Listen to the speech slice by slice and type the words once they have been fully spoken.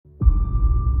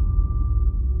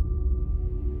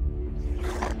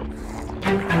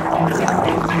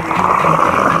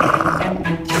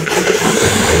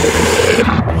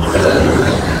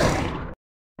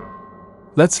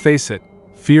Let's face it,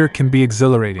 fear can be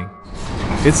exhilarating.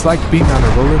 It's like being on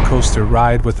a roller coaster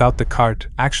ride without the cart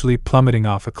actually plummeting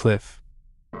off a cliff.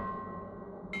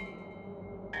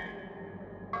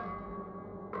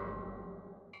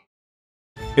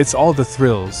 It's all the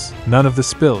thrills, none of the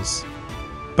spills.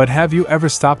 But have you ever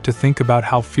stopped to think about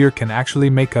how fear can actually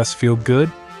make us feel good?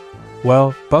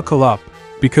 Well, buckle up,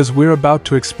 because we're about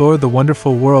to explore the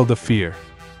wonderful world of fear.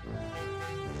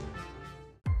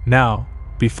 Now,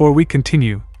 before we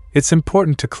continue, it's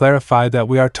important to clarify that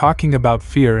we are talking about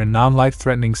fear in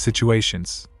non-life-threatening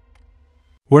situations.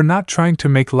 We're not trying to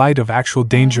make light of actual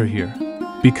danger here,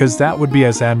 because that would be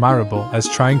as admirable as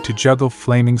trying to juggle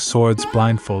flaming swords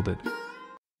blindfolded.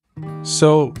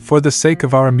 So, for the sake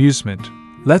of our amusement,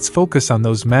 let's focus on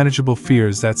those manageable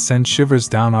fears that send shivers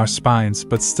down our spines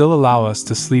but still allow us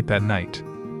to sleep at night.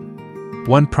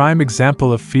 One prime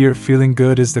example of fear feeling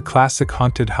good is the classic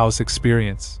haunted house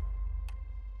experience.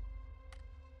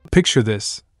 Picture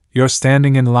this: you're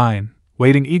standing in line,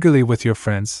 waiting eagerly with your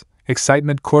friends,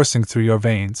 excitement coursing through your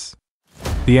veins.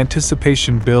 The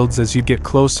anticipation builds as you get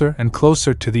closer and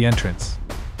closer to the entrance.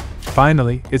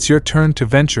 Finally, it's your turn to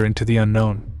venture into the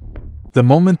unknown. The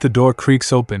moment the door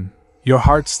creaks open, your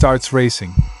heart starts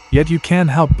racing, yet you can't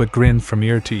help but grin from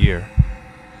ear to ear.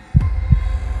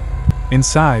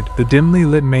 Inside, the dimly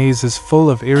lit maze is full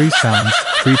of eerie sounds,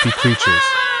 creepy creatures,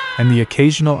 and the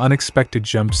occasional unexpected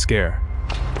jump scare.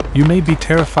 You may be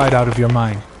terrified out of your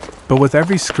mind, but with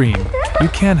every scream, you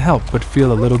can't help but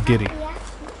feel a little giddy.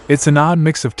 It's an odd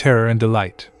mix of terror and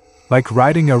delight, like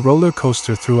riding a roller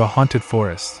coaster through a haunted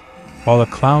forest, while a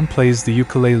clown plays the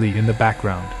ukulele in the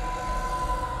background.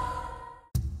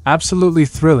 Absolutely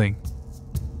thrilling.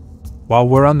 While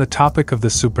we're on the topic of the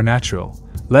supernatural,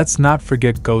 let's not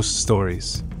forget ghost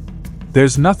stories.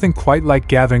 There's nothing quite like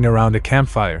gathering around a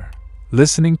campfire,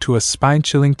 listening to a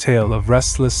spine-chilling tale of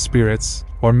restless spirits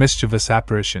or mischievous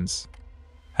apparitions.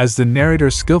 As the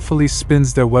narrator skillfully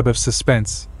spins their web of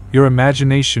suspense, your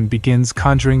imagination begins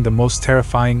conjuring the most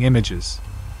terrifying images.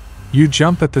 You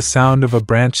jump at the sound of a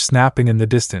branch snapping in the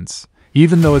distance,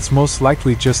 even though it's most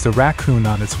likely just a raccoon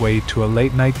on its way to a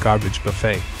late-night garbage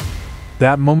buffet.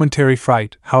 That momentary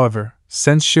fright, however,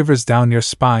 sends shivers down your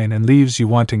spine and leaves you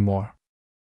wanting more.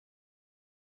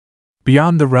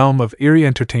 Beyond the realm of eerie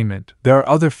entertainment, there are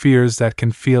other fears that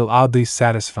can feel oddly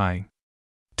satisfying.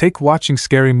 Take watching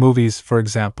scary movies, for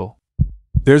example.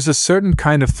 There's a certain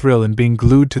kind of thrill in being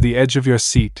glued to the edge of your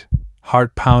seat,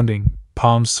 heart pounding,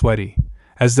 palms sweaty,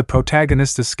 as the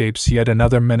protagonist escapes yet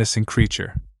another menacing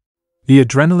creature. The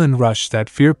adrenaline rush that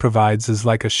fear provides is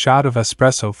like a shot of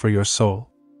espresso for your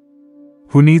soul.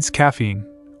 Who needs caffeine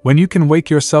when you can wake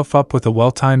yourself up with a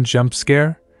well-timed jump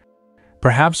scare?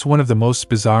 Perhaps one of the most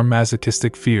bizarre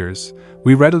masochistic fears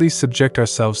we readily subject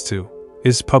ourselves to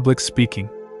is public speaking.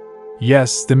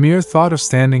 Yes, the mere thought of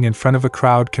standing in front of a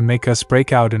crowd can make us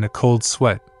break out in a cold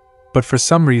sweat, but for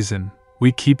some reason,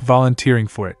 we keep volunteering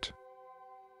for it.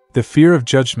 The fear of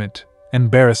judgment,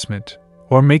 embarrassment,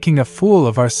 or making a fool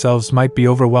of ourselves might be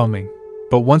overwhelming,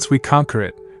 but once we conquer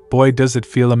it, boy does it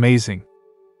feel amazing.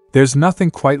 There's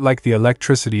nothing quite like the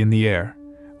electricity in the air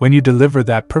when you deliver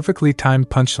that perfectly timed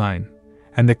punchline,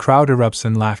 and the crowd erupts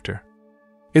in laughter.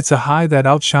 It's a high that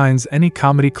outshines any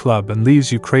comedy club and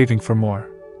leaves you craving for more.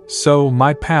 So,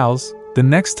 my pals, the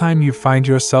next time you find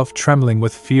yourself trembling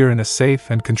with fear in a safe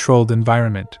and controlled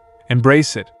environment,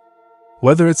 embrace it.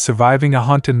 Whether it's surviving a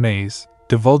haunted maze,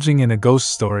 divulging in a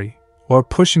ghost story, or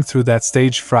pushing through that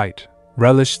stage fright,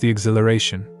 relish the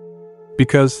exhilaration.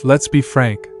 Because, let's be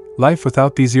frank, life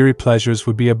without these eerie pleasures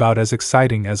would be about as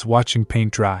exciting as watching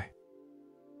paint dry.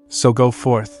 So go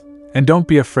forth, and don't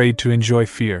be afraid to enjoy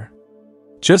fear.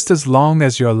 Just as long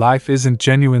as your life isn't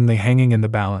genuinely hanging in the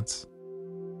balance.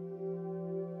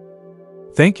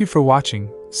 Thank you for watching.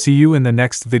 See you in the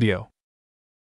next video.